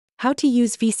How to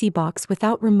use VSeeBox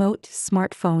without remote,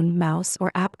 smartphone, mouse,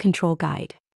 or app control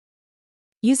guide.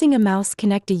 Using a mouse,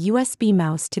 connect a USB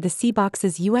mouse to the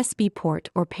VSeeBox's USB port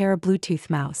or pair a Bluetooth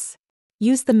mouse.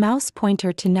 Use the mouse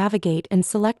pointer to navigate and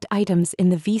select items in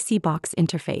the VSeeBox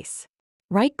interface.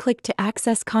 Right-click to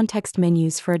access context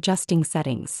menus for adjusting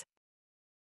settings.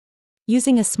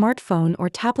 Using a smartphone or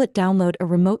tablet, download a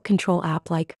remote control app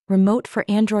like Remote for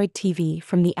Android TV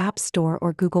from the App Store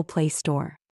or Google Play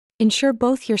Store. Ensure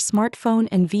both your smartphone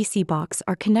and VSeeBox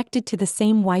are connected to the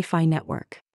same Wi-Fi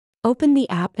network. Open the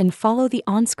app and follow the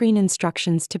on-screen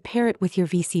instructions to pair it with your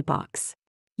VSeeBox.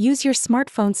 Use your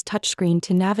smartphone's touchscreen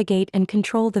to navigate and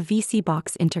control the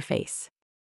VSeeBox interface.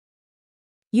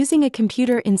 Using a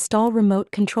computer, install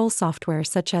remote control software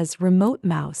such as Remote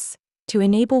Mouse to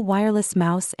enable wireless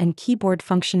mouse and keyboard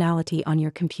functionality on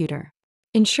your computer.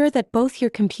 Ensure that both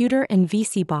your computer and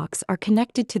VSeeBox are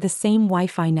connected to the same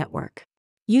Wi-Fi network.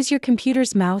 Use your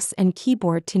computer's mouse and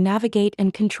keyboard to navigate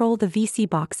and control the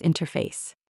VSeeBox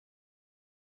interface.